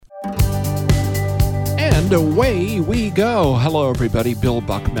And away we go. Hello, everybody. Bill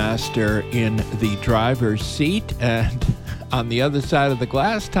Buckmaster in the driver's seat. And on the other side of the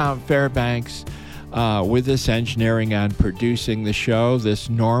glass, Tom Fairbanks with us engineering and producing the show. This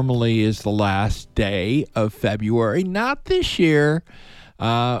normally is the last day of February. Not this year.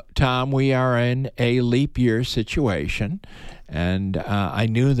 Tom, we are in a leap year situation. And I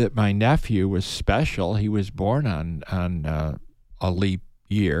knew that my nephew was special. He was born on a leap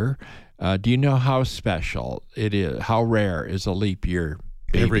year. Do you know how special it is? How rare is a leap year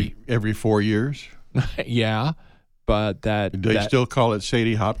baby? Every 4 years? Yeah, but Do they still call it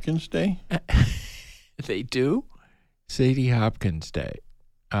Sadie Hopkins Day? They do? Sadie Hopkins Day.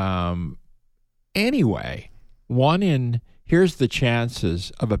 Anyway, here's the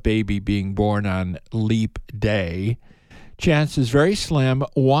chances of a baby being born on leap day. Chances very slim,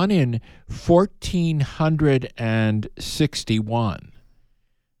 1 in 1,461.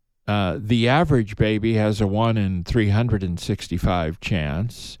 The average baby has a 1 in 365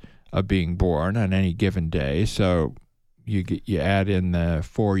 chance of being born on any given day. So you add in the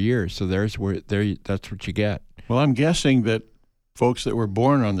 4 years. So that's what you get. Well, I'm guessing that folks that were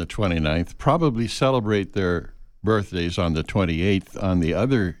born on the 29th probably celebrate their birthdays on the 28th on the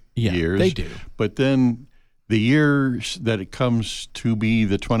other years. They do. But then the years that it comes to be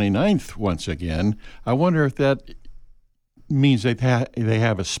the 29th once again, I wonder if that means they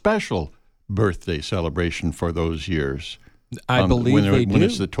have a special birthday celebration for those years. I believe they do. When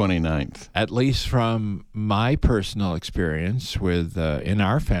it's the 29th. At least from my personal experience with in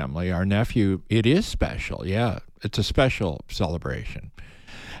our family, our nephew, it is special. Yeah, it's a special celebration.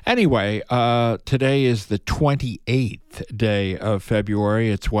 Anyway, today is the 28th day of February.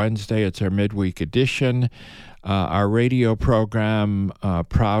 It's Wednesday. It's our midweek edition. Our radio program,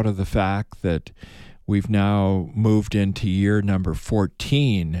 proud of the fact that we've now moved into year number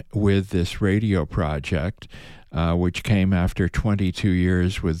 14 with this radio project, which came after 22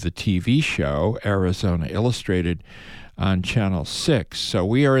 years with the TV show, Arizona Illustrated, on Channel 6. So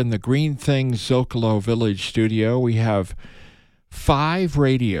we are in the Green Things Zocalo Village studio. We have 5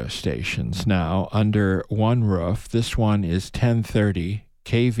 radio stations now under one roof. This one is 1030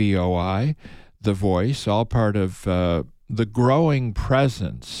 KVOI, The Voice, all part of the growing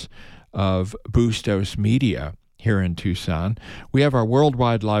presence of Bustos Media here in Tucson. We have our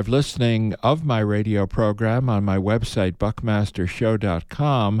worldwide live listening of my radio program on my website,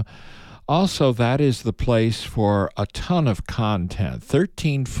 buckmastershow.com. Also, that is the place for a ton of content,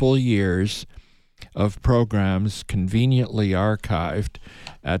 13 full years of programs conveniently archived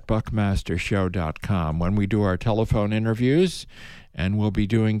at buckmastershow.com. When we do our telephone interviews, and we'll be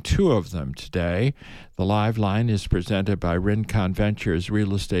doing 2 of them today. The live line is presented by Rincon Ventures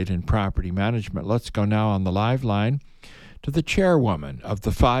Real Estate and Property Management. Let's go now on the live line to the chairwoman of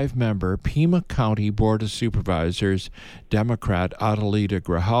the 5-member Pima County Board of Supervisors, Democrat Adelita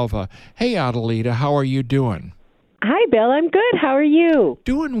Grijalva. Hey, Adelita, how are you doing? Hi, Bill. I'm good. How are you?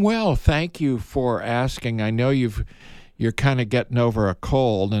 Doing well. Thank you for asking. I know you're kind of getting over a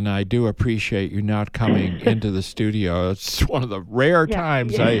cold, and I do appreciate you not coming into the studio. It's one of the rare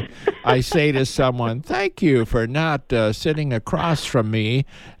times I say to someone, thank you for not sitting across from me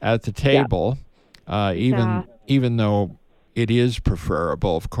at the table, even though it is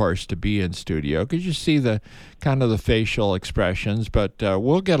preferable, of course, to be in studio because you see the kind of the facial expressions, but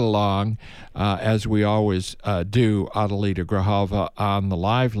we'll get along as we always do, Adelita Grijalva, on the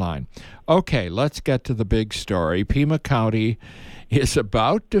live line. Okay, let's get to the big story. Pima County is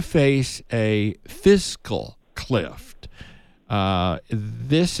about to face a fiscal cliff.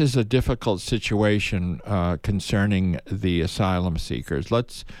 This is a difficult situation concerning the asylum seekers.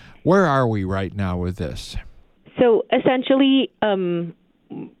 Where are we right now with this? So essentially,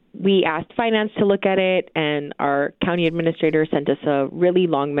 we asked finance to look at it, and our county administrator sent us a really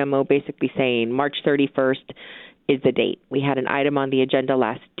long memo basically saying March 31st is the date. We had an item on the agenda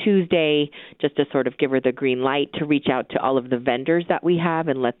last Tuesday just to sort of give her the green light to reach out to all of the vendors that we have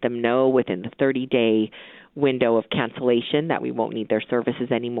and let them know within the 30-day window of cancellation that we won't need their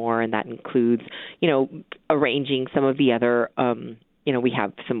services anymore, and that includes, arranging some of the other we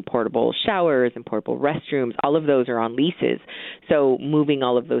have some portable showers and portable restrooms. All of those are on leases. So moving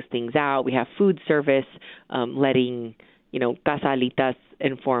all of those things out. We have food service, letting, Casalitas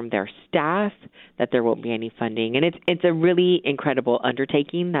inform their staff that there won't be any funding. And it's a really incredible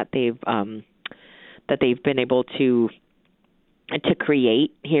undertaking that they've been able to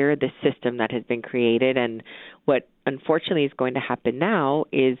create here, this system that has been created. And what unfortunately is going to happen now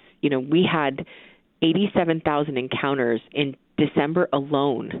is, we had 87,000 encounters in December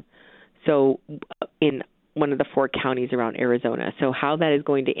alone. So in one of the 4 counties around Arizona. So how that is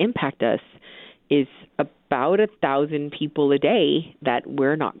going to impact us is about 1,000 people a day that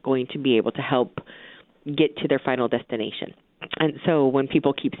we're not going to be able to help get to their final destination. And so when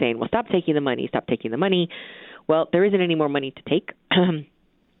people keep saying, well, stop taking the money, well, there isn't any more money to take.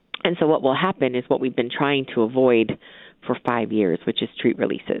 And so what will happen is what we've been trying to avoid for 5 years, which is street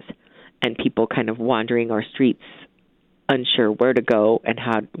releases, and people kind of wandering our streets, unsure where to go and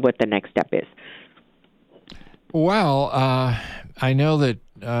what the next step is. Well, I know that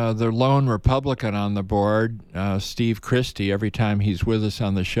the lone Republican on the board, Steve Christie, every time he's with us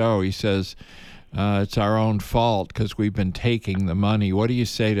on the show, he says it's our own fault because we've been taking the money. What do you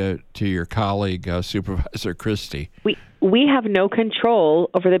say to your colleague, Supervisor Christie? We have no control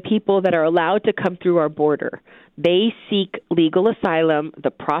over the people that are allowed to come through our border. They seek legal asylum,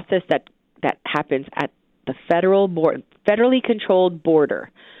 the process that happens at the federally controlled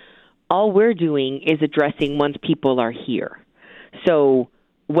border. All we're doing is addressing once people are here. So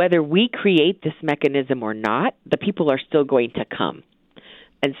whether we create this mechanism or not, the people are still going to come.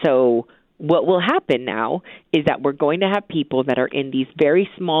 And so what will happen now is that we're going to have people that are in these very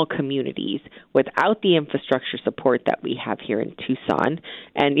small communities without the infrastructure support that we have here in Tucson.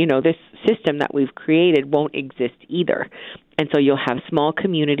 And, this system that we've created won't exist either. And so you'll have small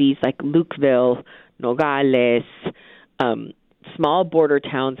communities like Lukeville, Nogales, small border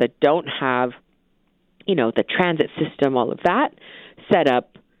towns that don't have, the transit system, all of that set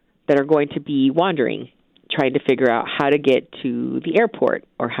up, that are going to be wandering, trying to figure out how to get to the airport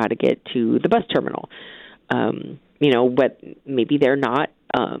or how to get to the bus terminal. But maybe they're not,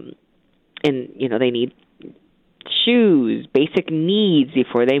 they need shoes, basic needs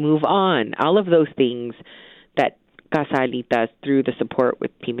before they move on. All of those things that Casalitas, through the support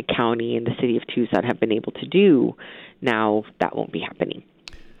with Pima County and the city of Tucson, have been able to do, now that won't be happening.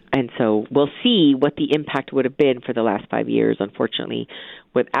 And so we'll see what the impact would have been for the last 5 years, unfortunately,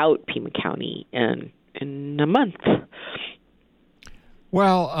 without Pima County in a month.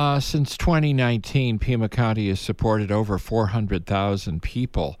 Well, since 2019, Pima County has supported over 400,000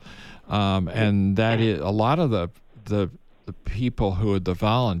 people, and that is a lot of the people who are the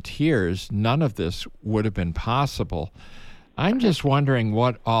volunteers. None of this would have been possible. I'm just wondering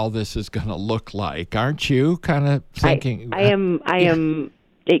what all this is going to look like. Aren't you kind of thinking? I am.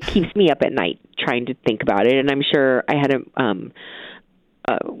 It keeps me up at night trying to think about it, and I'm sure I had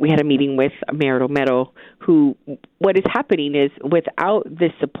we had a meeting with Mayor Romero, who, what is happening is, without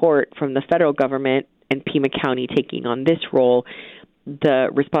this support from the federal government and Pima County taking on this role, the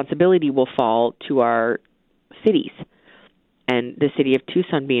responsibility will fall to our cities. And the city of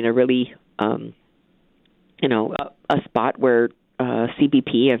Tucson being a really, a spot where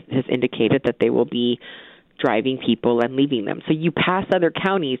CBP has indicated that they will be driving people and leaving them. So you pass other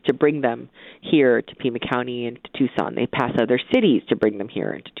counties to bring them here to Pima County and to Tucson. They pass other cities to bring them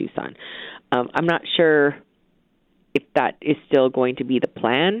here into Tucson. I'm not sure if that is still going to be the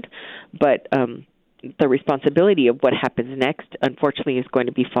plan, but the responsibility of what happens next, unfortunately, is going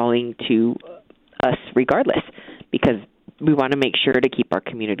to be falling to us regardless, because we want to make sure to keep our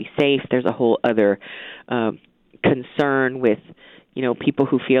community safe. There's a whole other concern with, people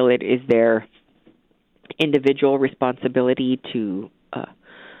who feel it is their individual responsibility to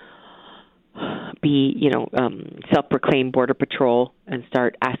be, self-proclaimed border patrol and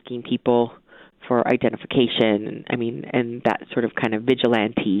start asking people for identification. And that sort of kind of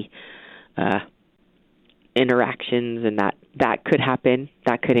vigilante interactions, and that could happen,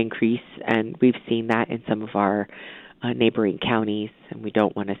 that could increase, and we've seen that in some of our neighboring counties, and we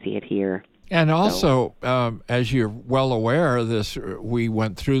don't want to see it here. And also, as you're well aware of this, we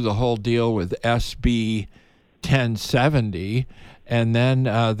went through the whole deal with SB 1070, and then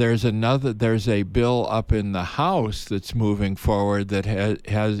there's a bill up in the House that's moving forward that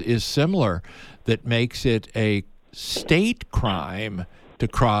is similar, that makes it a state crime to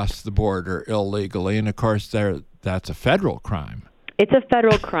cross the border illegally, and of course that's a federal crime. It's a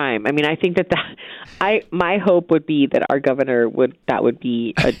federal crime. I think my hope would be that our governor would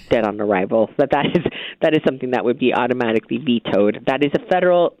be a dead on arrival. That is something that would be automatically vetoed. That is a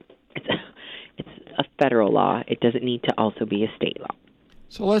federal law. It doesn't need to also be a state law.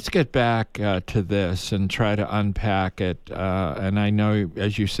 So let's get back to this and try to unpack it. And I know,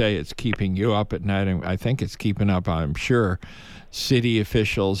 as you say, it's keeping you up at night, and I think it's keeping up, I'm sure, city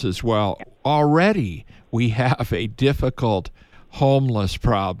officials as well. Already, we have a difficult homeless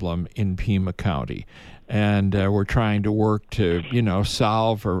problem in Pima County, and we're trying to work to,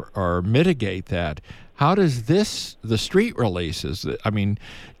 solve or mitigate that. How does the street releases,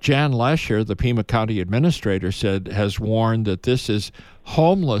 Jan Lesher, the Pima County administrator, has warned that this is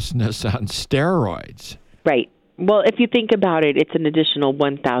homelessness on steroids. Right. Well, if you think about it, it's an additional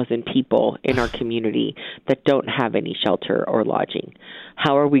 1,000 people in our community that don't have any shelter or lodging.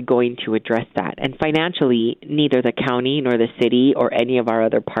 How are we going to address that? And financially, neither the county nor the city or any of our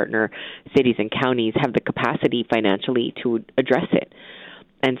other partner cities and counties have the capacity financially to address it.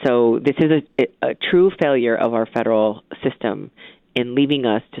 And so this is a true failure of our federal system in leaving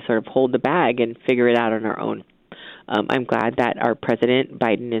us to sort of hold the bag and figure it out on our own. I'm glad that our President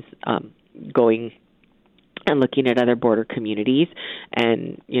Biden is going and looking at other border communities.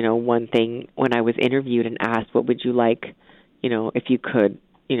 And, one thing, when I was interviewed and asked, what would you like, if you could,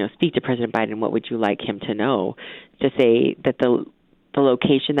 speak to President Biden, what would you like him to know? To say that the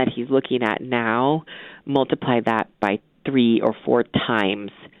location that he's looking at now, multiply that by 3 or 4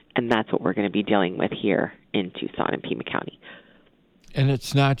 times, and that's what we're going to be dealing with here in Tucson and Pima County. And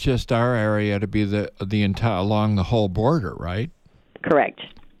it's not just our area to be the entire along the whole border, right? Correct.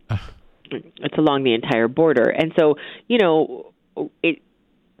 It's along the entire border. And so,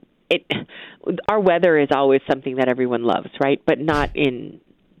 our weather is always something that everyone loves, right? But not in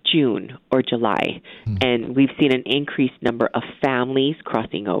June or July. And we've seen an increased number of families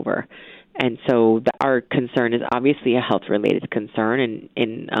crossing over. And so our concern is obviously a health-related concern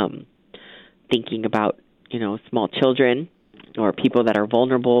in thinking about, small children or people that are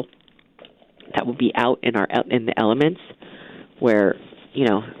vulnerable that will be out in the elements where,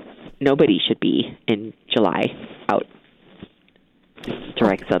 nobody should be in July out in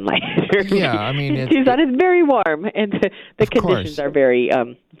direct sunlight. Yeah, I mean, Tucson is very warm, and the conditions are very,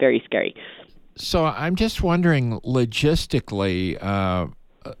 very scary. So I'm just wondering, logistically,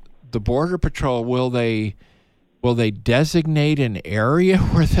 the Border Patrol, will they designate an area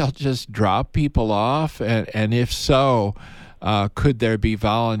where they'll just drop people off, and if so, could there be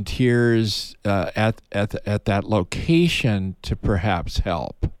volunteers at that location to perhaps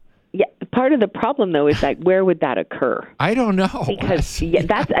help? Yeah, part of the problem though is where would that occur? I don't know. Because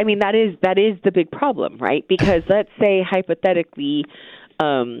that is the big problem, right? Because let's say hypothetically,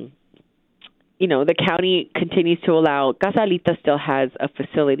 the county continues to allow. Adelita still has a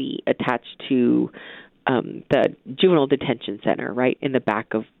facility attached to the juvenile detention center, right in the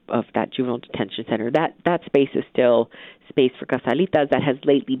back of that juvenile detention center. That space is still space for Casalitas that has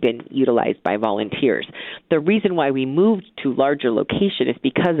lately been utilized by volunteers. The reason why we moved to larger location is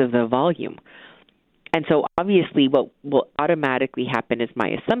because of the volume. And so obviously what will automatically happen, is my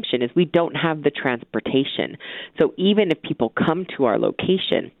assumption, is we don't have the transportation. So even if people come to our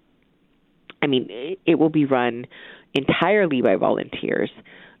location, it will be run entirely by volunteers.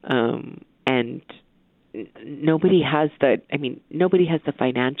 And nobody has the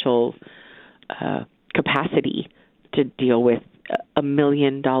financial capacity to deal with $1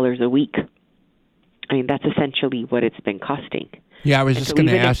 million a week. That's essentially what it's been costing. Yeah, I was just going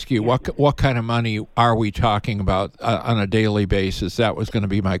to ask you, what kind of money are we talking about on a daily basis? That was going to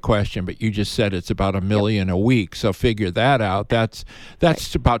be my question, but you just said it's about $1 million a week. So figure that out. That's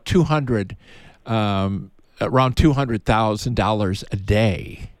about around $200,000 a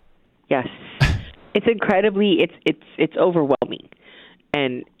day. Yes. It's incredibly, it's overwhelming.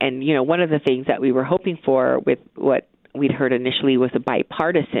 And one of the things that we were hoping for with what we'd heard initially was a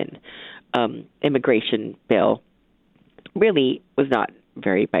bipartisan immigration bill really was not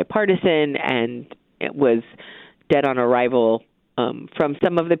very bipartisan, and it was dead on arrival from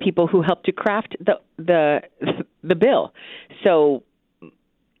some of the people who helped to craft the bill. So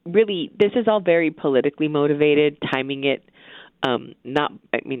really, this is all very politically motivated, timing it.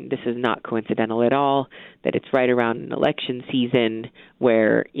 This is not coincidental at all that it's right around an election season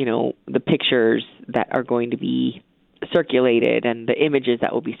where, the pictures that are going to be circulated and the images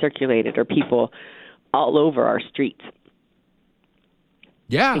that will be circulated are people all over our streets.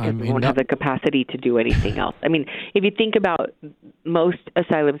 Yeah. Because we won't have the capacity to do anything else. If you think about, most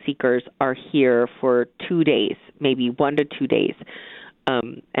asylum seekers are here for 2 days, maybe 1 to 2 days.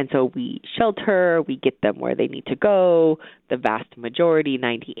 And so we shelter, we get them where they need to go. The vast majority,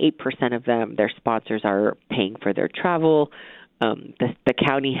 98% of them, their sponsors are paying for their travel. The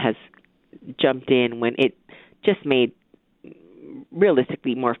county has jumped in when it just made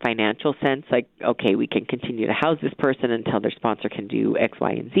realistically more financial sense. Like, okay, we can continue to house this person until their sponsor can do X,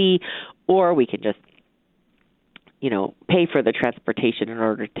 Y, and Z, or we can just pay for the transportation in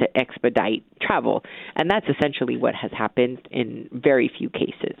order to expedite travel. And that's essentially what has happened in very few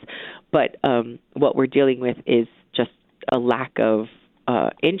cases. But what we're dealing with is just a lack of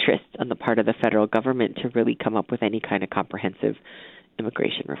interest on the part of the federal government to really come up with any kind of comprehensive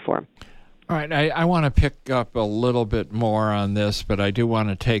immigration reform. All right, I want to pick up a little bit more on this, but I do want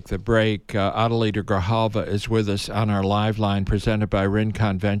to take the break. Adelita Grijalva is with us on our live line, presented by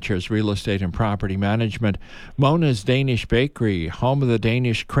Rincon Ventures Real Estate and Property Management. Mona's Danish Bakery, home of the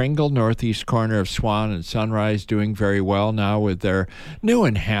Danish Kringle, northeast corner of Swan and Sunrise, doing very well now with their new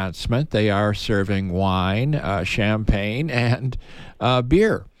enhancement. They are serving wine, champagne, and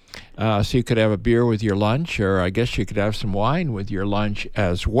beer. So you could have a beer with your lunch, or I guess you could have some wine with your lunch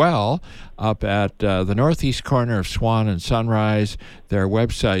as well, up at the northeast corner of Swan and Sunrise. Their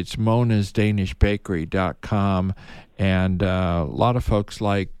website's monasdanishbakery.com, and a lot of folks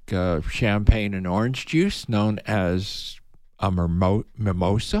like champagne and orange juice, known as a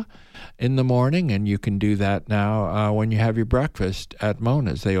mimosa, in the morning, and you can do that now when you have your breakfast at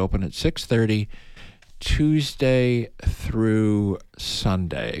Mona's. They open at 6:30 Tuesday through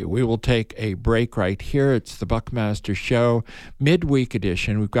Sunday. We will take a break right here. It's the Buckmaster Show, midweek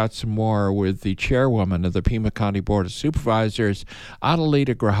edition. We've got some more with the chairwoman of the Pima County Board of Supervisors,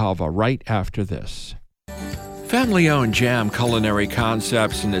 Adelita Grijalva, right after this. Family-owned Jam Culinary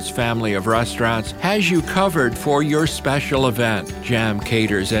Concepts and its family of restaurants has you covered for your special event. Jam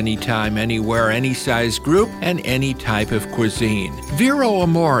caters anytime, anywhere, any size group, and any type of cuisine. Vero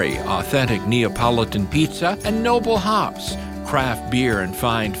Amore, authentic Neapolitan pizza, and Noble Hops. Craft beer and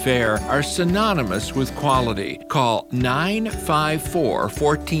fine fare are synonymous with quality. Call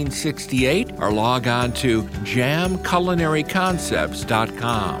 954-1468 or log on to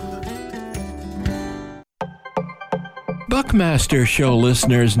jamculinaryconcepts.com. Buckmaster Show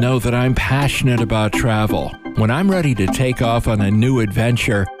listeners know that I'm passionate about travel. When I'm ready to take off on a new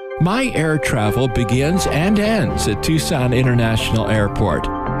adventure, my air travel begins and ends at Tucson International Airport.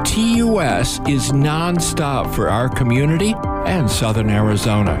 TUS is nonstop for our community and Southern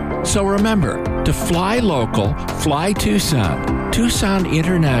Arizona. So remember, to fly local, fly Tucson. Tucson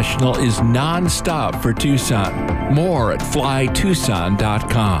International is nonstop for Tucson. More at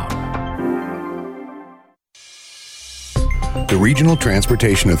flytucson.com. The Regional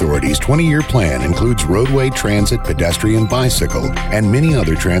Transportation Authority's 20-year plan includes roadway, transit, pedestrian, bicycle, and many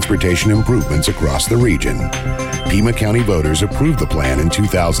other transportation improvements across the region. Pima County voters approved the plan in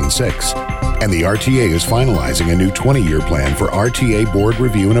 2006, and the RTA is finalizing a new 20-year plan for RTA board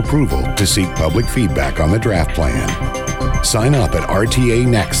review and approval to seek public feedback on the draft plan. Sign up at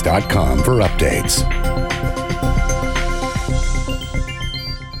rtanext.com for updates.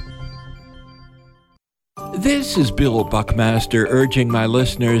 This is Bill Buckmaster urging my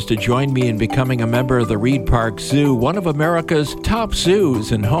listeners to join me in becoming a member of the Reed Park Zoo, one of America's top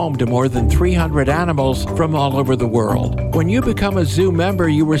zoos and home to more than 300 animals from all over the world. When you become a zoo member,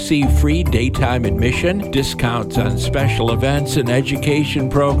 you receive free daytime admission, discounts on special events and education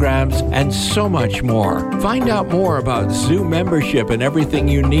programs, and so much more. Find out more about zoo membership and everything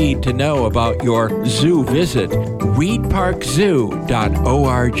you need to know about your zoo visit.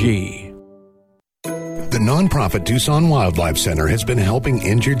 reedparkzoo.org. The nonprofit Tucson Wildlife Center has been helping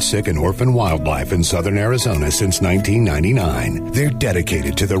injured, sick, and orphan wildlife in southern Arizona since 1999. They're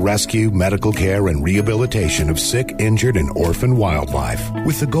dedicated to the rescue, medical care, and rehabilitation of sick, injured, and orphan wildlife,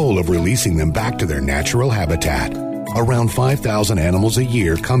 with the goal of releasing them back to their natural habitat. Around 5,000 animals a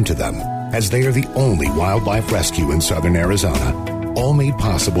year come to them, as they are the only wildlife rescue in southern Arizona. All made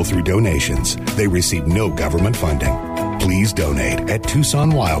possible through donations. They receive no government funding. Please donate at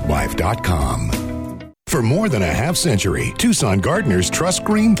TucsonWildlife.com. For more than a half century, Tucson gardeners trust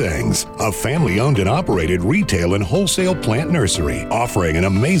Green Things, a family-owned and operated retail and wholesale plant nursery, offering an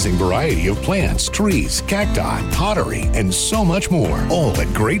amazing variety of plants, trees, cacti, pottery, and so much more, all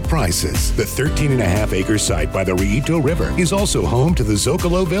at great prices. The 13.5-acre site by the Rillito River is also home to the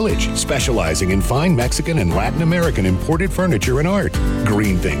Zocalo Village, specializing in fine Mexican and Latin American imported furniture and art.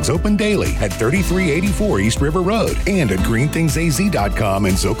 Green Things open daily at 3384 East River Road and at greenthingsaz.com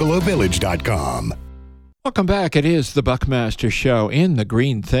and zocalovillage.com. Welcome back. It is the Buckmaster Show in the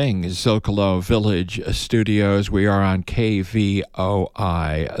Green Things Zocalo Village studios. We are on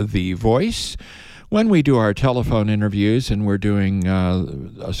KVOI, The Voice. When we do our telephone interviews, and we're doing a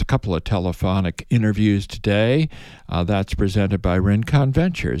couple of telephonic interviews today, that's presented by Rincon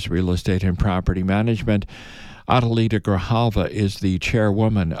Ventures Real Estate and Property Management. Adelita Grijalva is the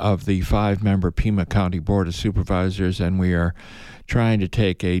chairwoman of the 5-member Pima County Board of Supervisors, and we are trying to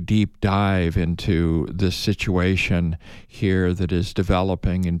take a deep dive into this situation here that is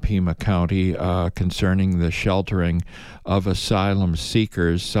developing in Pima County concerning the sheltering of asylum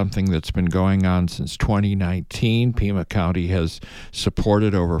seekers, something that's been going on since 2019. Pima County has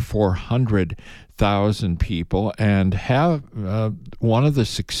supported over 400,000 people, and have one of the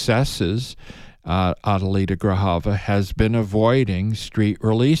successes Adelita Grijalva, has been avoiding street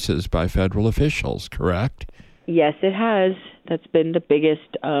releases by federal officials, correct? Yes, it has. That's been the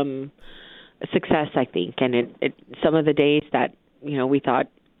biggest success, I think. And it some of the days that, we thought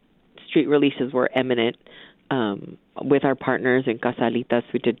street releases were imminent, with our partners in Casalitas,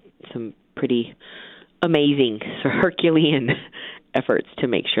 we did some pretty amazing, Herculean efforts to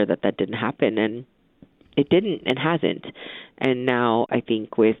make sure that didn't happen. And it didn't and hasn't. And now I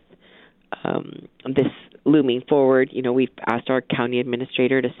think with this looming forward, we've asked our county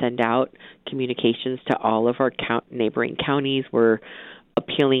administrator to send out communications to all of our neighboring counties. We're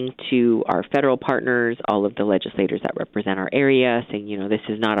appealing to our federal partners, all of the legislators that represent our area, saying, this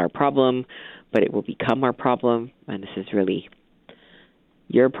is not our problem, but it will become our problem, and this is really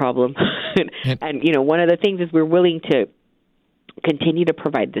your problem. And one of the things is we're willing to continue to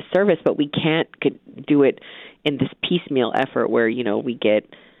provide this service, but we can't do it in this piecemeal effort where, we get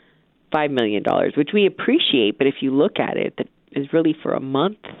 $5 million, which we appreciate, but if you look at it, that is really for a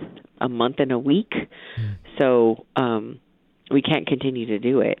month and a week. So we can't continue to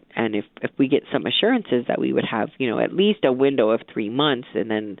do it. And if we get some assurances that we would have, at least a window of 3 months, and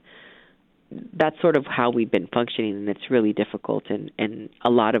then that's sort of how we've been functioning, and it's really difficult. And a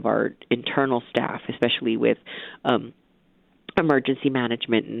lot of our internal staff, especially with emergency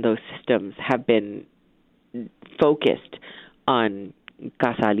management and those systems, have been focused on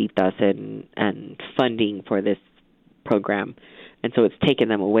Casalitas and funding for this program. And so it's taken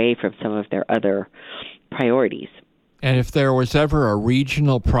them away from some of their other priorities. And if there was ever a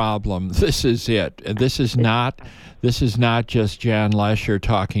regional problem, this is it. This is not just Jan Lesher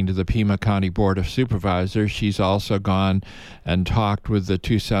talking to the Pima County Board of Supervisors. She's also gone and talked with the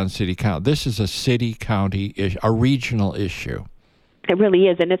Tucson City Council. This is a city-county issue, a regional issue. It really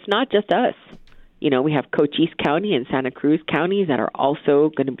is, and it's not just us. We have Cochise County and Santa Cruz counties that are also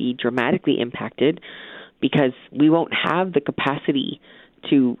going to be dramatically impacted because we won't have the capacity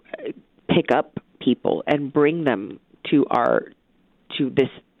to pick up people and bring them to this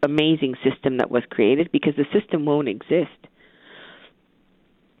amazing system that was created, because the system won't exist.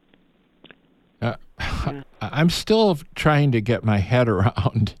 I'm still trying to get my head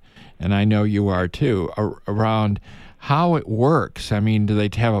around, and I know you are too, around how it works. I mean, do they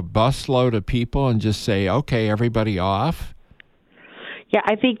have a busload of people and just say, okay, everybody off? Yeah,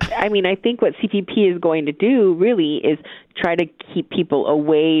 I think what CPP is going to do really is try to keep people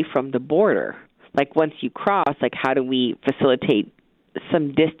away from the border. Like once you cross, how do we facilitate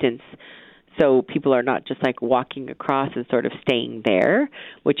some distance so people are not just walking across and sort of staying there,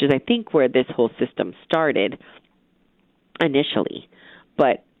 which is I think where this whole system started initially.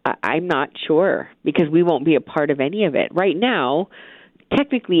 But I'm not sure, because we won't be a part of any of it. Right now,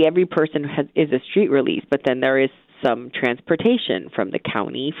 technically every person is a street release, but then there is some transportation from the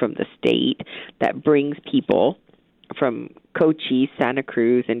county, from the state, that brings people from Cochise, Santa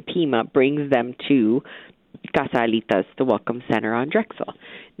Cruz, and Pima, brings them to Casalitas, the Welcome Center on Drexel.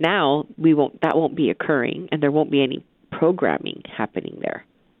 Now that won't be occurring, and there won't be any programming happening there.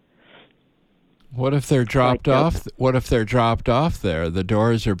 What if they're dropped off? What if they're dropped off there? The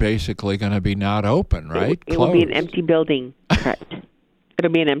doors are basically going to be not open, right? It will be an empty building, correct.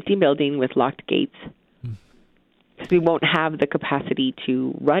 It'll be an empty building with locked gates. So we won't have the capacity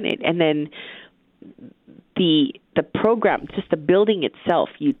to run it. And then the program, just the building itself,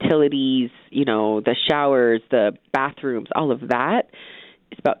 utilities, the showers, the bathrooms, all of that,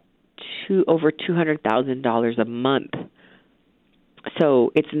 is about over $200,000 a month.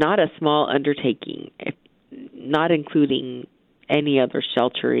 So it's not a small undertaking, not including any other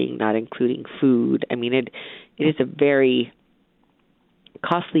sheltering, not including food. I mean, it is a very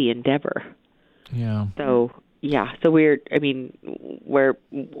costly endeavor. Yeah. So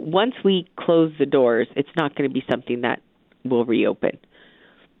once we close the doors, it's not going to be something that will reopen.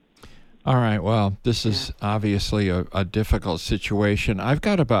 All right. Well, this is obviously a difficult situation. I've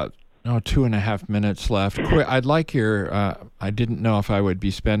got about 2.5 minutes left. I'd like your, I didn't know if I would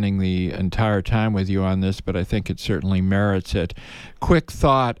be spending the entire time with you on this, but I think it certainly merits it. Quick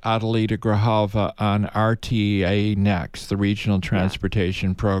thought, Adelita Grijalva, on RTA Next, the Regional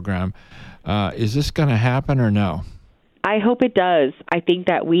Transportation Program. Is this going to happen or no? I hope it does. I think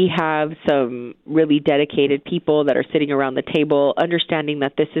that we have some really dedicated people that are sitting around the table, understanding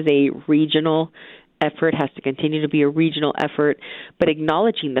that this is a regional effort, has to continue to be a regional effort, but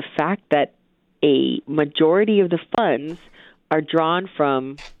acknowledging the fact that a majority of the funds are drawn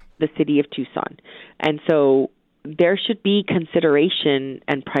from the city of Tucson. And so there should be consideration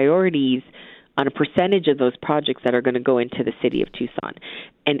and priorities on a percentage of those projects that are going to go into the city of Tucson.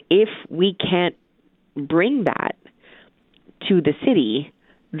 And if we can't bring that to the city,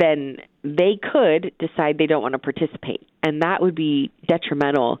 then they could decide they don't want to participate. And that would be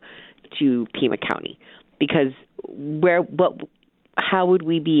detrimental to Pima County, because how would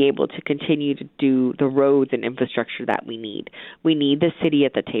we be able to continue to do the roads and infrastructure that we need? We need the city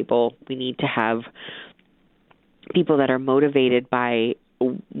at the table. We need to have people that are motivated by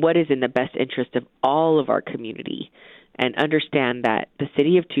what is in the best interest of all of our community, and understand that the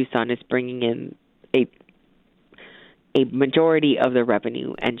city of Tucson is bringing in a majority of the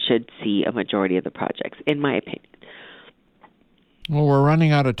revenue and should see a majority of the projects, in my opinion. Well, we're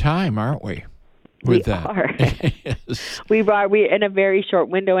running out of time, aren't we? We are. Yes. We're in a very short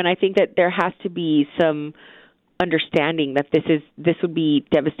window, and I think that there has to be some understanding that this would be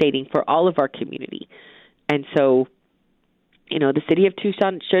devastating for all of our community. And so, the city of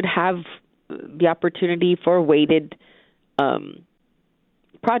Tucson should have the opportunity for weighted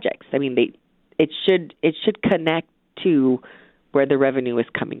projects. I mean, it should connect to where the revenue is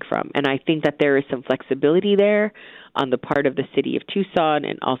coming from, and I think that there is some flexibility there on the part of the city of Tucson,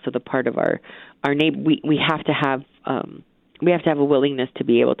 and also the part of our neighbor. We have to have a willingness to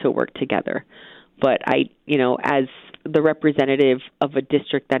be able to work together. But as the representative of a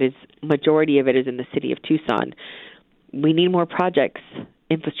district that is majority of it is in the city of Tucson, we need more projects,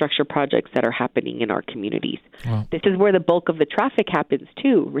 infrastructure projects that are happening in our communities. Well, this is where the bulk of the traffic happens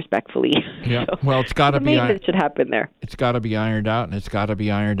too, respectfully. Yeah. So, well, it's got to be maintenance should happen there. It's got to be ironed out, and it's got to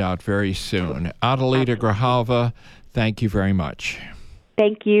be ironed out very soon. Adelita Grijalva, thank you very much.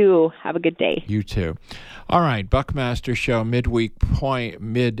 Thank you. Have a good day. You too. All right, Buckmaster Show midweek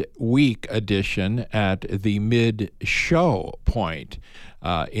edition at the mid-show point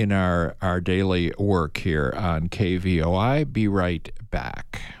in our daily work here on KVOI. Be right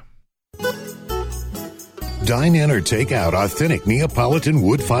back. Dine in or take out authentic Neapolitan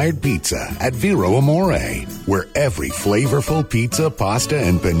wood-fired pizza at Vero Amore, where every flavorful pizza, pasta,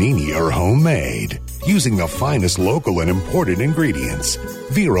 and panini are homemade, using the finest local and imported ingredients.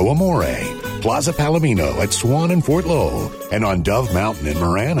 Vero Amore, Plaza Palomino at Swan and Fort Lowell, and on Dove Mountain in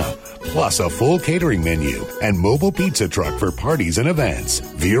Marana, plus a full catering menu and mobile pizza truck for parties and events.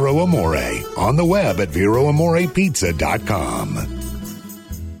 Vero Amore, on the web at veroamorepizza.com.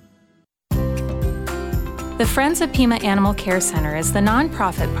 The Friends of Pima Animal Care Center is the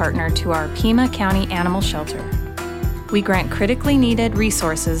nonprofit partner to our Pima County Animal Shelter. We grant critically needed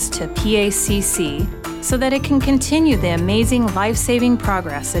resources to PACC so that it can continue the amazing life-saving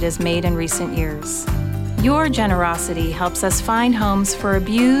progress it has made in recent years. Your generosity helps us find homes for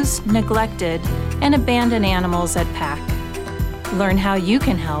abused, neglected, and abandoned animals at PAC. Learn how you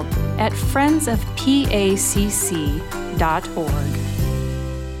can help at friendsofpacc.org.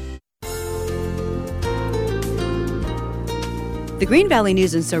 The Green Valley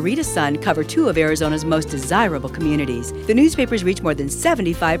News and Sarita Sun cover two of Arizona's most desirable communities. The newspapers reach more than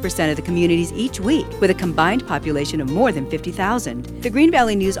 75% of the communities each week, with a combined population of more than 50,000. The Green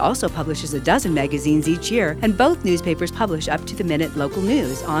Valley News also publishes a dozen magazines each year, and both newspapers publish up-to-the-minute local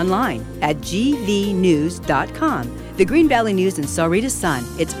news online at gvnews.com. The Green Valley News and Sarita Sun,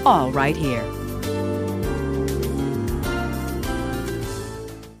 it's all right here.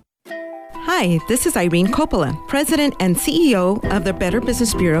 Hi, this is Irene Coppola, President and CEO of the Better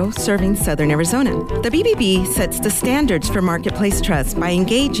Business Bureau serving Southern Arizona. The BBB sets the standards for marketplace trust by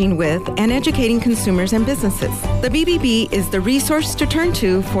engaging with and educating consumers and businesses. The BBB is the resource to turn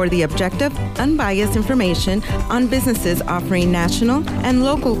to for the objective, unbiased information on businesses offering national and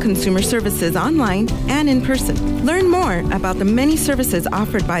local consumer services online and in person. Learn more about the many services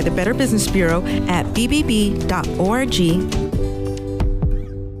offered by the Better Business Bureau at bbb.org.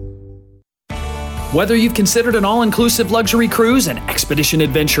 Whether you've considered an all-inclusive luxury cruise, an expedition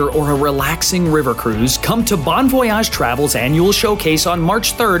adventure, or a relaxing river cruise, come to Bon Voyage Travel's annual showcase on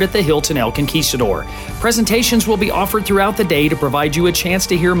March 3rd at the Hilton El Conquistador. Presentations will be offered throughout the day to provide you a chance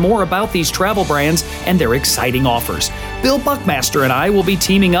to hear more about these travel brands and their exciting offers. Bill Buckmaster and I will be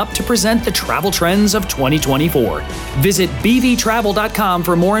teaming up to present the travel trends of 2024. Visit bvtravel.com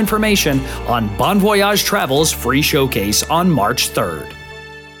for more information on Bon Voyage Travel's free showcase on March 3rd.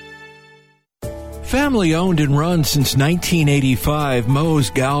 Family owned and run since 1985, Moe's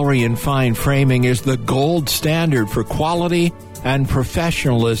Gallery and Fine Framing is the gold standard for quality and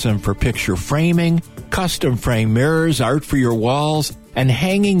professionalism for picture framing, custom frame mirrors, art for your walls, and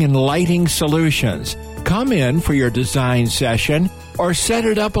hanging and lighting solutions. Come in for your design session or set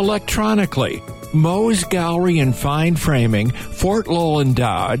it up electronically. Moe's Gallery and Fine Framing, Fort Lowell and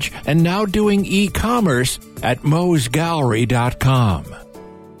Dodge, and now doing e-commerce at moesgallery.com.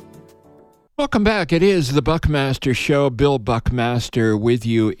 Welcome back. It is the Buckmaster Show. Bill Buckmaster with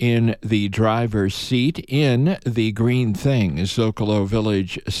you in the driver's seat in the Green Things Zocalo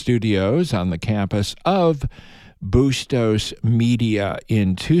Village studios on the campus of Bustos Media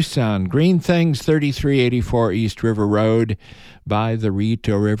in Tucson. Green Things, 3384 East River Road by the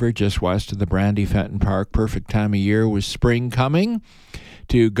Rito River, just west of the Brandy Fenton Park. Perfect time of year with spring coming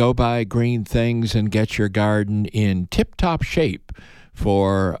to go buy Green Things and get your garden in tip-top shape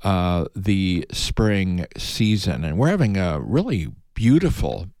for the spring season. And we're having a really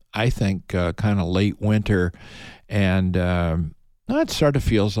beautiful, I think, kind of late winter, and it sort of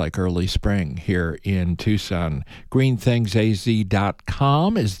feels like early spring here in Tucson.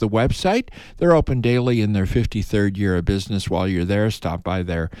 GreenThingsAZ.com is the website. They're open daily in their 53rd year of business. While you're there, stop by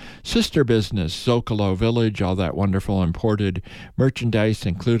their sister business, Zocalo Village, all that wonderful imported merchandise,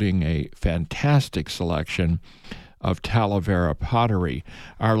 including a fantastic selection of Talavera pottery.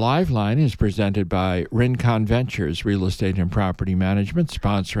 Our live line is presented by Rincon Ventures Real Estate and Property Management,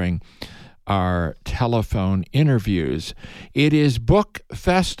 sponsoring our telephone interviews. It is Book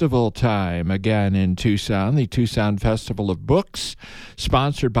Festival time again in Tucson, the Tucson Festival of Books,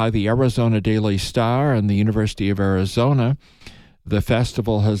 sponsored by the Arizona Daily Star and the University of Arizona. The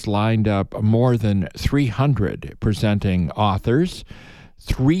festival has lined up more than 300 presenting authors,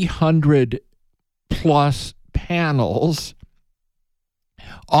 300 plus panels,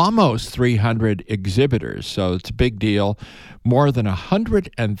 almost 300 exhibitors, so it's a big deal. More than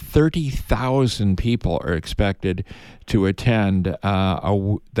 130,000 people are expected to attend.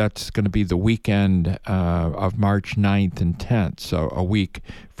 That's going to be the weekend of March 9th and 10th, so a week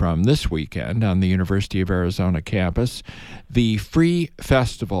from this weekend on the University of Arizona campus. The free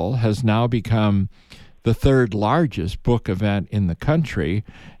festival has now become the third largest book event in the country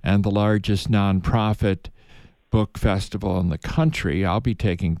and the largest nonprofit book festival in the country. I'll be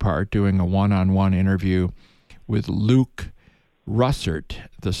taking part, doing a one-on-one interview with Luke Russert,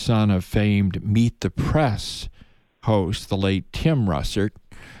 the son of famed Meet the Press host, the late Tim Russert.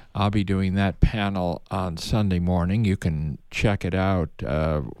 I'll be doing that panel on Sunday morning. You can check it out,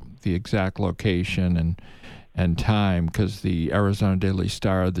 the exact location and time, because the Arizona Daily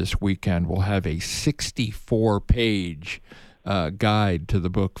Star this weekend will have a 64-page guide to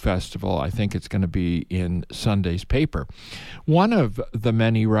the book festival. I think it's going to be in Sunday's paper. One of the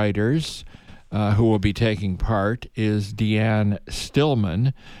many writers who will be taking part is Deanne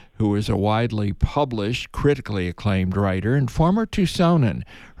Stillman, who is a widely published, critically acclaimed writer and former Tucsonan.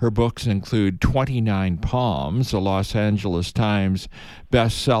 Her books include 29 Palms, a Los Angeles Times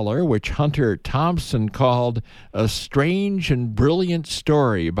bestseller, which Hunter Thompson called a strange and brilliant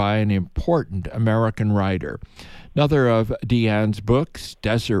story by an important American writer. Another of Deanne's books,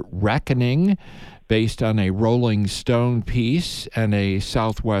 Desert Reckoning, based on a Rolling Stone piece and a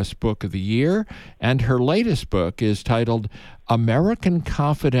Southwest Book of the Year. And her latest book is titled American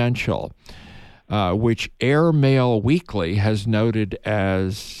Confidential, which Airmail Weekly has noted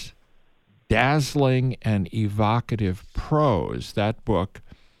as dazzling and evocative prose. That book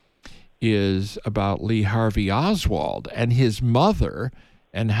is about Lee Harvey Oswald and his mother,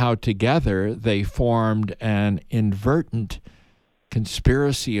 and how together they formed an inadvertent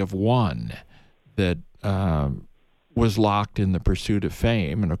conspiracy of one that was locked in the pursuit of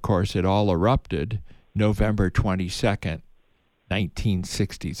fame. And, of course, it all erupted November 22nd,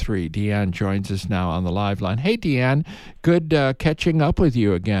 1963. Deanne joins us now on the live line. Hey, Deanne, good catching up with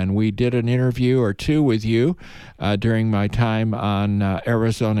you again. We did an interview or two with you during my time on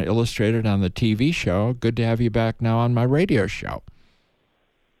Arizona Illustrated on the TV show. Good to have you back now on my radio show.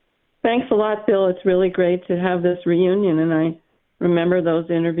 Thanks a lot, Bill. It's really great to have this reunion, and I remember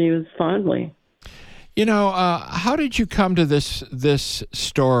those interviews fondly. You know, how did you come to this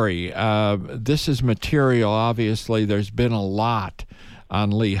story? This is material, obviously. There's been a lot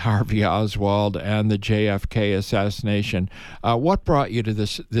on Lee Harvey Oswald and the JFK assassination. What brought you to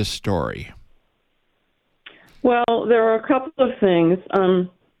this story? Well, there are a couple of things.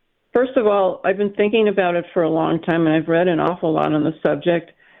 First of all, I've been thinking about it for a long time, and I've read an awful lot on the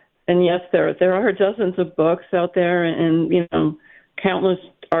subject. And yes, there are dozens of books out there, and countless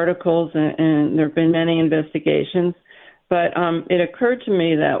articles, and there have been many investigations. But it occurred to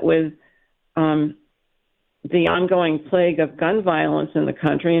me that with the ongoing plague of gun violence in the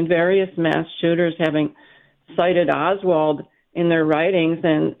country and various mass shooters having cited Oswald in their writings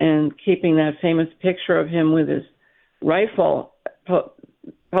and keeping that famous picture of him with his rifle,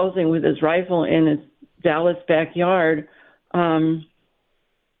 posing with his rifle in his Dallas backyard,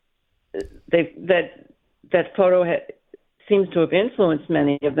 that photo seems to have influenced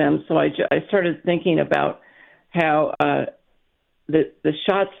many of them. So I started thinking about how the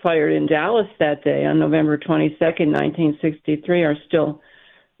shots fired in Dallas that day on November 22nd, 1963, are still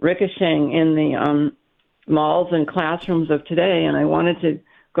ricocheting in the malls and classrooms of today. And I wanted to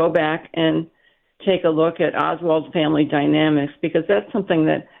go back and take a look at Oswald's family dynamics, because that's something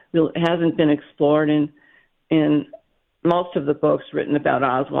that hasn't been explored in most of the books written about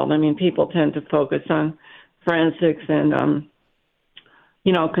Oswald. I mean, people tend to focus on forensics and,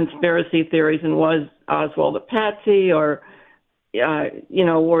 conspiracy theories, and was Oswald a patsy, or,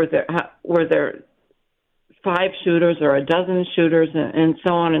 were there 5 shooters or a dozen shooters, and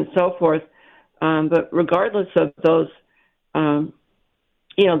so on and so forth. But regardless of those,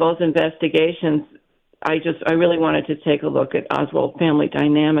 those investigations, I really wanted to take a look at Oswald family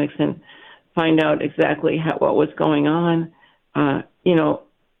dynamics and find out exactly what was going on.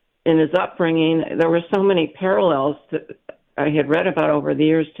 In his upbringing, there were so many parallels that I had read about over the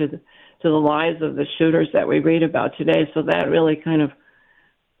years to the lives of the shooters that we read about today. So that really kind of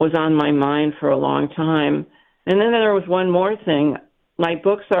was on my mind for a long time. And then there was one more thing. My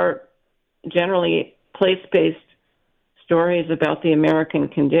books are generally place-based stories about the American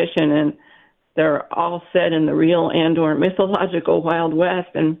condition, and they're all set in the real and/or mythological Wild West.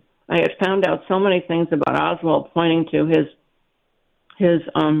 And I had found out so many things about Oswald, pointing to his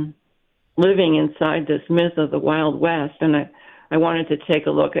living inside this myth of the Wild West. And I wanted to take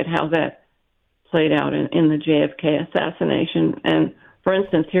a look at how that played out in the JFK assassination. And for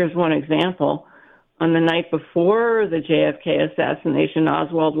instance, here's one example. On the night before the JFK assassination,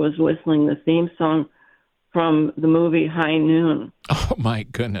 Oswald was whistling the theme song from the movie High Noon. Oh, my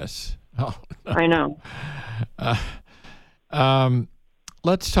goodness. Oh, no. I know.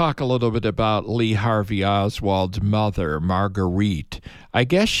 Let's talk a little bit about Lee Harvey Oswald's mother, Marguerite. I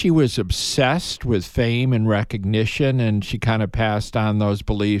guess she was obsessed with fame and recognition, and she kind of passed on those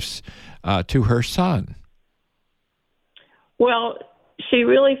beliefs to her son. Well, she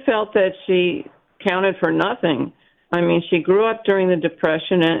really felt that she counted for nothing. I mean, she grew up during the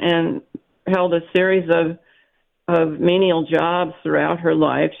Depression and held a series of menial jobs throughout her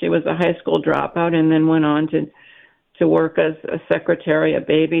life. She was a high school dropout and then went on to work as a secretary, a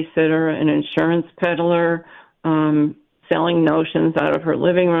babysitter, an insurance peddler, selling notions out of her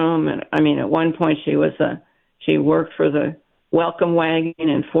living room. And I mean, at one point she worked for the Welcome Wagon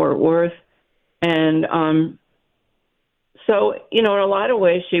in Fort Worth. And so, in a lot of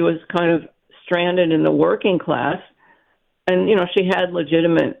ways she was kind of stranded in the working class. And, she had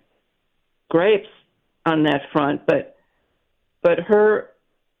legitimate grapes on that front, but her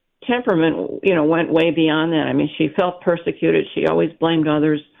temperament, went way beyond that. I mean, she felt persecuted. She always blamed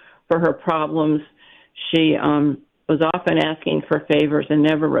others for her problems. She was often asking for favors and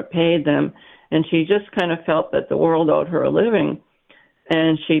never repaid them. And she just kind of felt that the world owed her a living.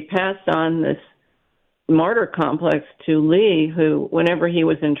 And she passed on this martyr complex to Lee, who, whenever he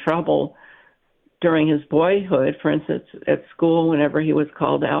was in trouble during his boyhood, for instance, at school, whenever he was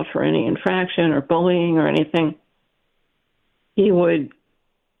called out for any infraction or bullying or anything, he would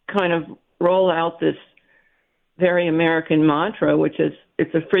kind of roll out this very American mantra, which is,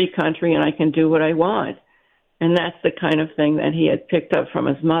 it's a free country and I can do what I want. And that's the kind of thing that he had picked up from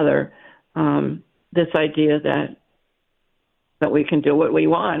his mother, this idea that we can do what we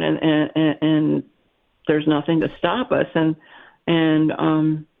want and there's nothing to stop us. And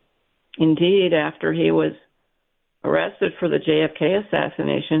indeed, after he was arrested for the JFK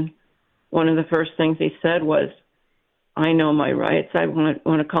assassination, one of the first things he said was, I know my rights. I want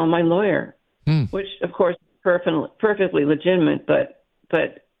to call my lawyer, which, of course, is perfectly legitimate. But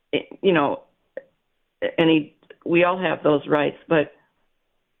we all have those rights. But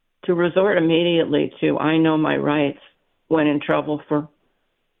to resort immediately to I know my rights when in trouble for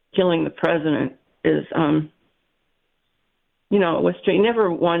killing the president is, he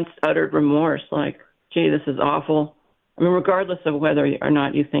never once uttered remorse like, gee, this is awful. I mean, regardless of whether or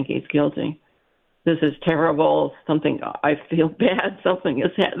not you think he's guilty. This is terrible. I feel bad.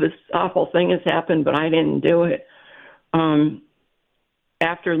 This awful thing has happened, but I didn't do it.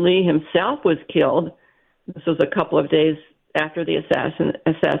 After Lee himself was killed, this was a couple of days after the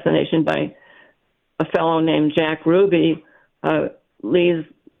assassination by a fellow named Jack Ruby, Lee's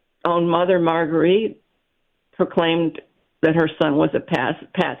own mother, Marguerite, proclaimed that her son was a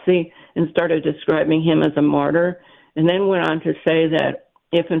patsy and started describing him as a martyr, and then went on to say that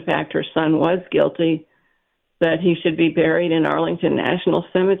if, in fact, her son was guilty, that he should be buried in Arlington National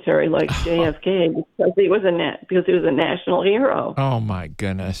Cemetery like JFK because he was a national hero. Oh, my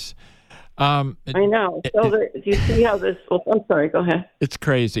goodness. I know. So do you see how this... Well, I'm sorry, go ahead. It's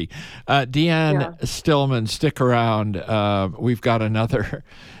crazy. Deanne Stillman, stick around. We've got another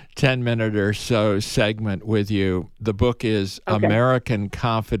 10-minute or so segment with you. The book is American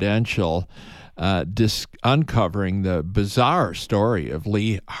Confidential, uncovering the bizarre story of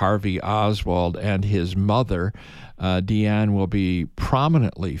Lee Harvey Oswald and his mother. Deanne will be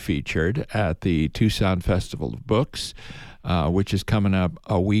prominently featured at the Tucson Festival of Books, which is coming up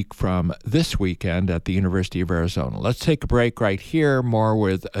a week from this weekend at the University of Arizona. Let's take a break right here. More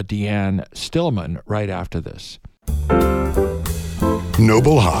with Deanne Stillman right after this.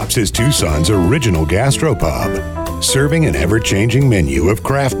 Noble Hops is Tucson's original gastropub, serving an ever-changing menu of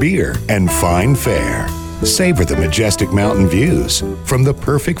craft beer and fine fare. Savor the majestic mountain views from the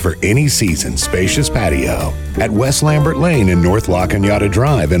perfect for any season spacious patio at West Lambert Lane and North La Cañada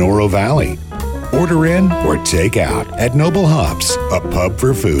Drive in Oro Valley. Order in or take out at Noble Hops, a pub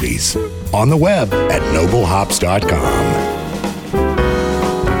for foodies. On the web at noblehops.com.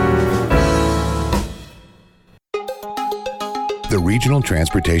 The Regional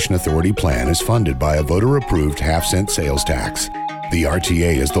Transportation Authority plan is funded by a voter-approved half-cent sales tax. The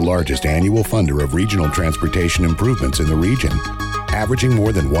RTA is the largest annual funder of regional transportation improvements in the region, averaging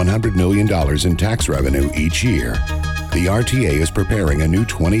more than $100 million in tax revenue each year. The RTA is preparing a new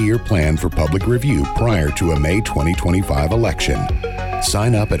 20-year plan for public review prior to a May 2025 election.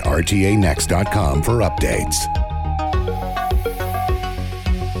 Sign up at rtanext.com for updates.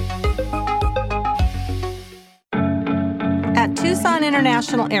 At Tucson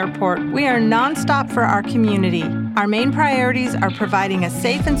International Airport, we are nonstop for our community. Our main priorities are providing a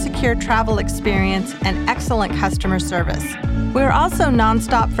safe and secure travel experience and excellent customer service. We are also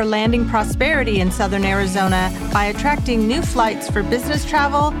nonstop for landing prosperity in Southern Arizona by attracting new flights for business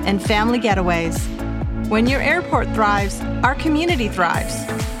travel and family getaways. When your airport thrives, our community thrives.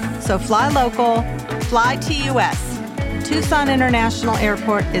 So fly local, fly TUS. Tucson International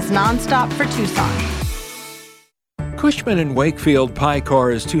Airport is nonstop for Tucson. Cushman & Wakefield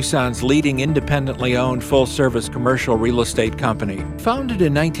Picor is Tucson's leading independently owned full-service commercial real estate company. Founded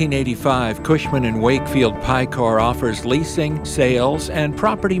in 1985, Cushman & Wakefield Picor offers leasing, sales, and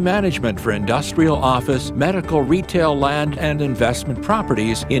property management for industrial, office, medical, retail, land, and investment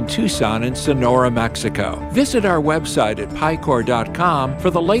properties in Tucson and Sonora, Mexico. Visit our website at picor.com for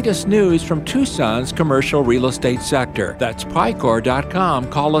the latest news from Tucson's commercial real estate sector. That's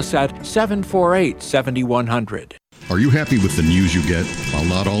picor.com. Call us at 748-7100. Are you happy with the news you get? While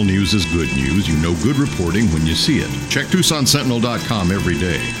not all news is good news, you know good reporting when you see it. Check TucsonSentinel.com every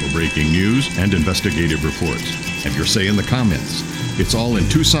day for breaking news and investigative reports. Have your say in the comments. It's all in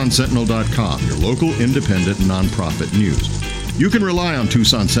TucsonSentinel.com, your local independent nonprofit news. You can rely on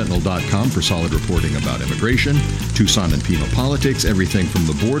TucsonSentinel.com for solid reporting about immigration, Tucson and Pima politics, everything from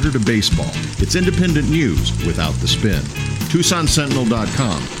the border to baseball. It's independent news without the spin.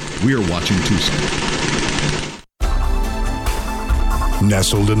 TucsonSentinel.com. We are watching Tucson.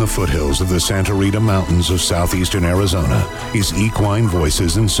 Nestled in the foothills of the Santa Rita Mountains of southeastern Arizona is Equine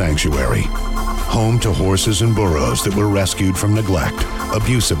Voices and Sanctuary. Home to horses and burros that were rescued from neglect,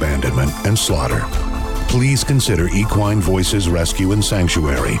 abuse, abandonment, and slaughter. Please consider Equine Voices Rescue and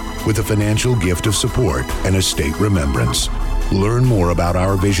Sanctuary with a financial gift of support and estate remembrance. Learn more about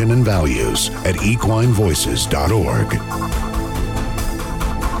our vision and values at equinevoices.org.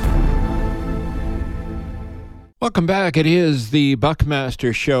 Welcome back. It is the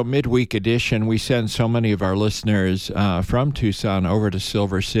Buckmaster Show midweek edition. We send so many of our listeners from Tucson over to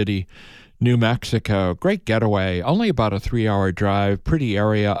Silver City, New Mexico. Great getaway, only about a 3-hour drive, pretty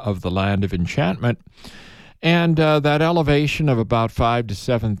area of the Land of Enchantment. And that elevation of about 5,000 to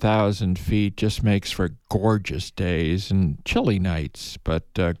 7,000 feet just makes for gorgeous days and chilly nights, but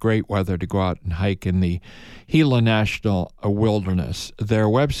great weather to go out and hike in the Gila National Wilderness. Their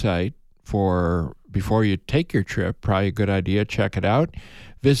website before you take your trip, probably a good idea, check it out.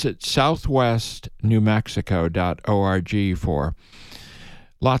 Visit southwestnewmexico.org for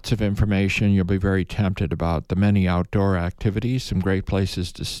lots of information. You'll be very tempted about the many outdoor activities, some great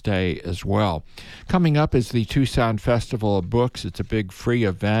places to stay as well. Coming up is the Tucson Festival of Books. It's a big free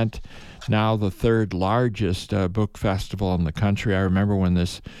event, now the third largest book festival in the country. I remember when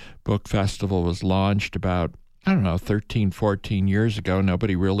this book festival was launched about 13, 14 years ago.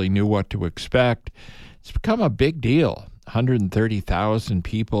 Nobody really knew what to expect. It's become a big deal. 130,000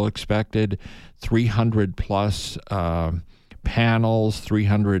 people expected, 300 plus panels,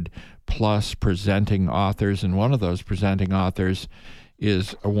 300 plus presenting authors, and one of those presenting authors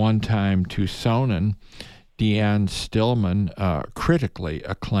is a one-time Tucsonan, Deanne Stillman, critically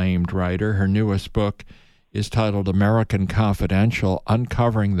acclaimed writer. Her newest book is titled American Confidential,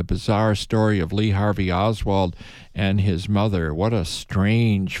 Uncovering the Bizarre Story of Lee Harvey Oswald and His Mother. What a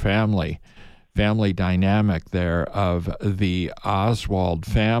strange family family dynamic there of the Oswald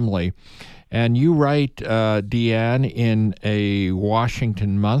family. And you write, Deanne, in a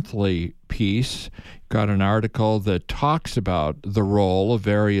Washington Monthly piece, got an article that talks about the role of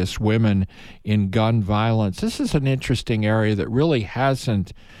various women in gun violence. This is an interesting area that really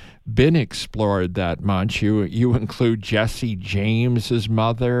hasn't been explored that much. You include Jesse James's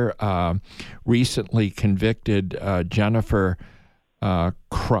mother, recently convicted Jennifer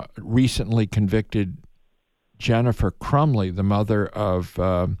Crumley, the mother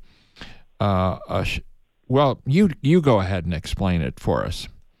of. Well, you go ahead and explain it for us.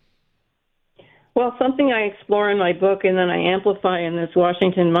 Well, something I explore in my book and then I amplify in this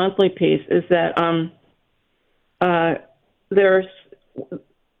Washington Monthly piece is that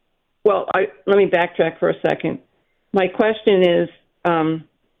let me backtrack for a second. My question is,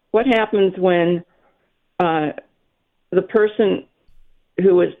 what happens when the person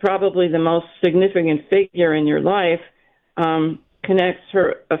who is probably the most significant figure in your life connects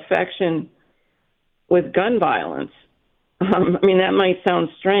her affection with gun violence? That might sound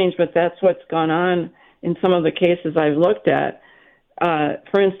strange, but that's what's gone on in some of the cases I've looked at.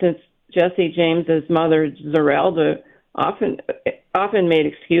 For instance, Jesse James's mother, Zerelda, often made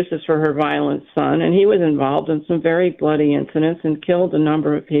excuses for her violent son, and he was involved in some very bloody incidents and killed a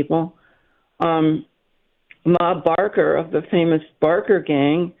number of people. Ma Barker of the famous Barker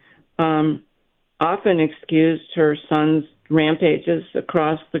gang often excused her son's rampages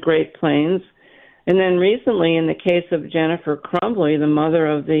across the Great Plains. And then recently, in the case of Jennifer Crumley, the mother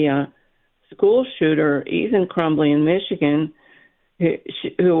of the school shooter, Ethan Crumley in Michigan,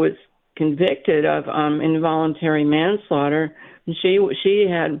 who was convicted of involuntary manslaughter, she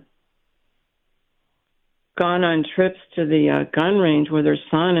had gone on trips to the gun range with her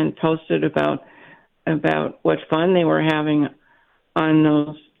son and posted about what fun they were having on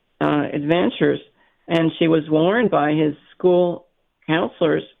those adventures. And she was warned by his school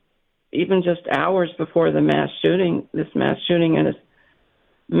counselors, even just hours before this mass shooting at his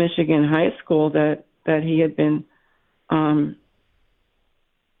Michigan high school, that he had been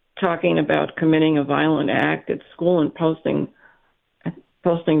talking about committing a violent act at school and posting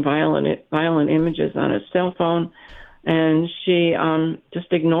violent images on his cell phone, and she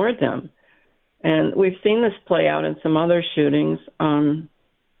just ignored them. And we've seen this play out in some other shootings.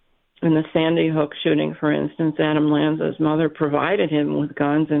 In the Sandy Hook shooting, for instance, Adam Lanza's mother provided him with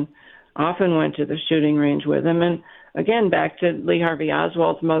guns and often went to the shooting range with him. And again, back to Lee Harvey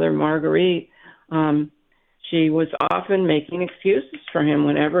Oswald's mother, Marguerite, she was often making excuses for him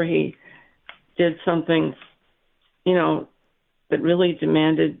whenever he did something, that really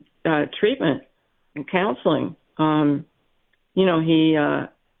demanded treatment and counseling.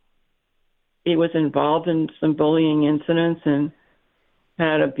 He was involved in some bullying incidents and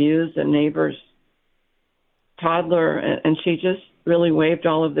had abused a neighbor's toddler, and she just really waved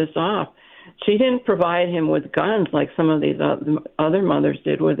all of this off. She didn't provide him with guns like some of these other mothers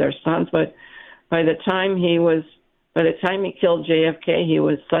did with their sons, but by the time he killed JFK, he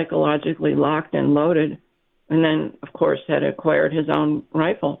was psychologically locked and loaded, and then, of course, had acquired his own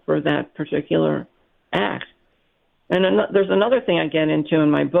rifle for that particular act. And there's another thing I get into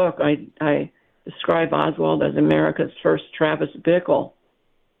in my book. I describe Oswald as America's first Travis Bickle.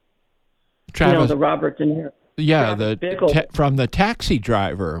 The Robert De Niro. Yeah, from the Taxi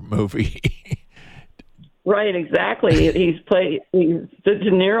Driver movie. Right, exactly. He's the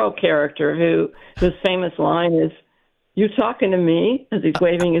De Niro character whose famous line is, "You talking to me?" as he's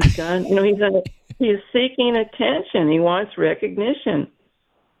waving his gun. He's seeking attention. He wants recognition,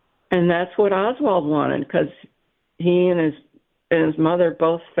 and that's what Oswald wanted, because he and his mother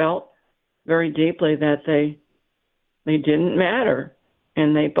both felt very deeply that they didn't matter,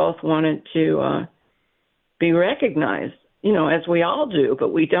 and they both wanted to be recognized, as we all do, but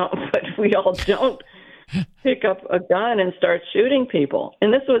we all don't pick up a gun and start shooting people.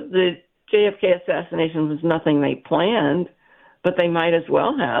 And the JFK assassination was nothing they planned, but they might as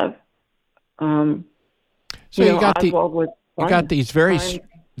well have. So you got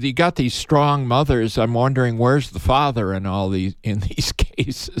these strong mothers. I'm wondering, where's the father in these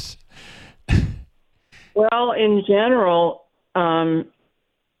cases? Well, in general,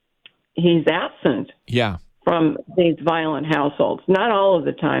 he's absent. Yeah. From these violent households. Not all of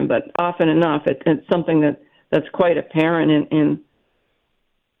the time, but often enough. It's something that's quite apparent in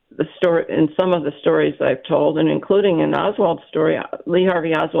the story, in some of the stories I've told, and including in Oswald's story. Lee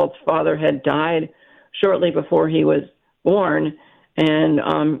Harvey Oswald's father had died shortly before he was born,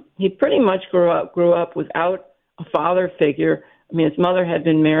 and he pretty much grew up without a father figure. I mean, his mother had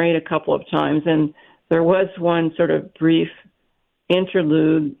been married a couple of times, and there was one sort of brief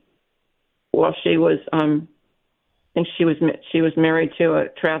interlude while she was, I think she was married to a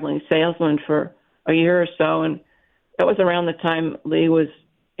traveling salesman for a year or so, and that was around the time Lee was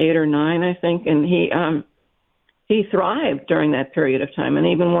 8 or 9, I think, and he thrived during that period of time. And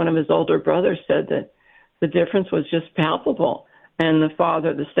even one of his older brothers said that the difference was just palpable. And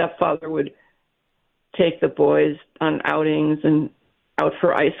the stepfather would take the boys on outings and out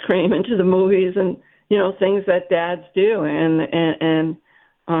for ice cream and to the movies and, things that dads do. And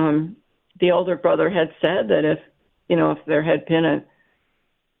the older brother had said that if there had been an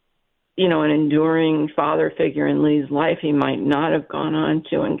enduring father figure in Lee's life, he might not have gone on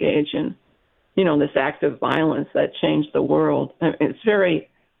to engage in, this act of violence that changed the world. It's very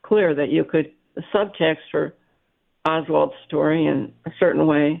clear that the subtext for Oswald's story in a certain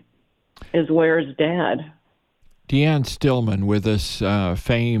way is where's Dad? Deanne Stillman with us,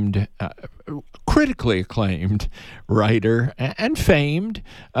 famed, critically acclaimed writer and famed.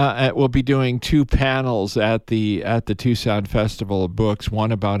 We'll be doing 2 panels at the Tucson Festival of Books,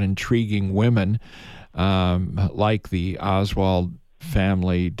 one about intriguing women, like the Oswald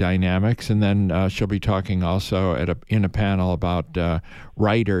family dynamics, and then she'll be talking also in a panel about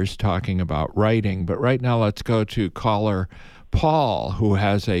writers talking about writing. But right now, let's go to caller Paul, who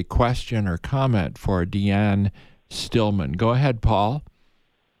has a question or comment for Deanne Stillman. Go ahead, Paul.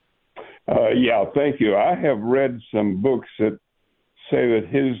 Yeah, thank you. I have read some books that say that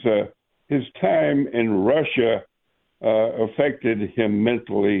his time in Russia affected him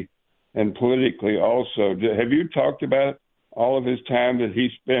mentally and politically also. Have you talked about all of his time that he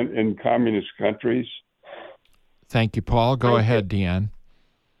spent in communist countries? Thank you, Paul. Go ahead, Deanne.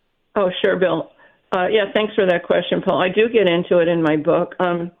 Oh, sure, Bill. Thanks for that question, Paul. I do get into it in my book.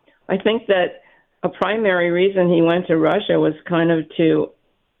 I think that a primary reason he went to Russia was kind of to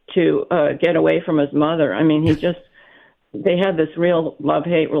get away from his mother. I mean, they had this real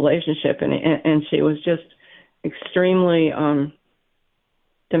love-hate relationship, and she was just extremely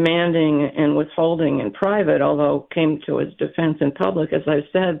demanding and withholding in private, although came to his defense in public, as I've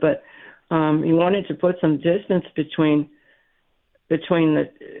said. But he wanted to put some distance between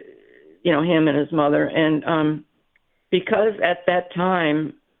him and his mother, and because at that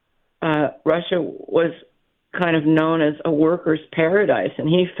time Russia was kind of known as a worker's paradise, and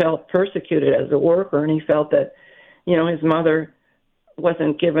he felt persecuted as a worker, and he felt that his mother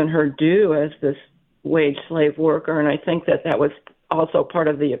wasn't given her due as this wage slave worker, and I think that was also part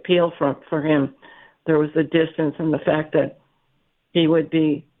of the appeal for him. There was the distance and the fact that he would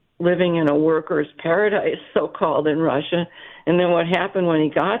be living in a worker's paradise, so-called, in Russia. And then what happened when he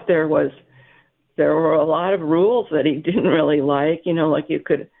got there was there were a lot of rules that he didn't really like. Like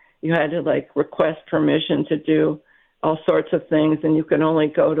you had to request permission to do all sorts of things, and you could only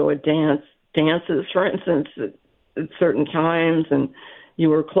go to dances, for instance, at certain times, and you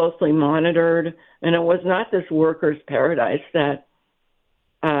were closely monitored. And it was not this worker's paradise that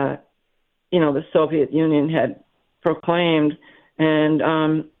the Soviet Union had proclaimed. And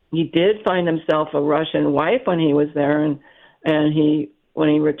he did find himself a Russian wife when he was there, and when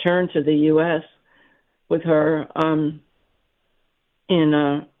he returned to the U.S. with her in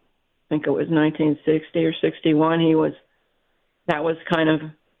I think it was 1960 or 61, he was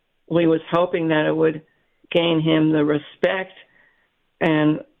hoping that it would gain him the respect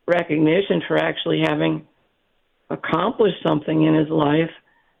and recognition for actually having accomplished something in his life.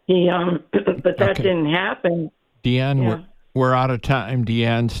 But that didn't happen. Deanne, we're out of time.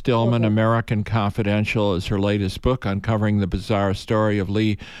 Deanne Stillman, American Confidential, is her latest book uncovering the bizarre story of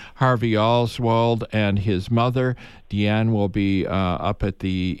Lee Harvey Oswald and his mother. Deanne will be up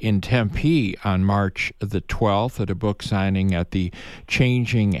in Tempe on March the 12th at a book signing at the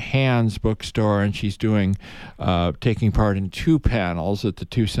Changing Hands bookstore, and she's taking part in 2 panels at the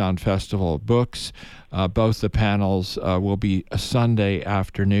Tucson Festival of Books. Both the panels will be a Sunday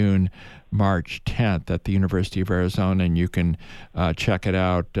afternoon, March 10th at the University of Arizona, and you can check it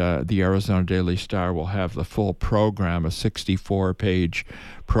out. The Arizona Daily Star will have the full program, a 64-page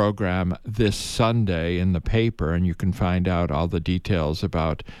program this Sunday in the paper, and you can find out all the details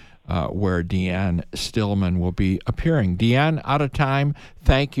about where Deanne Stillman will be appearing. Deanne, out of time.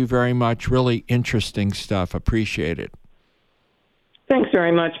 Thank you very much. Really interesting stuff. Appreciate it. Thanks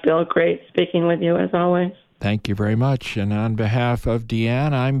very much, Bill. Great speaking with you, as always. Thank you very much. And on behalf of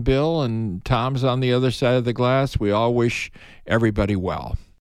Deanne, I'm Bill, and Tom's on the other side of the glass. We all wish everybody well.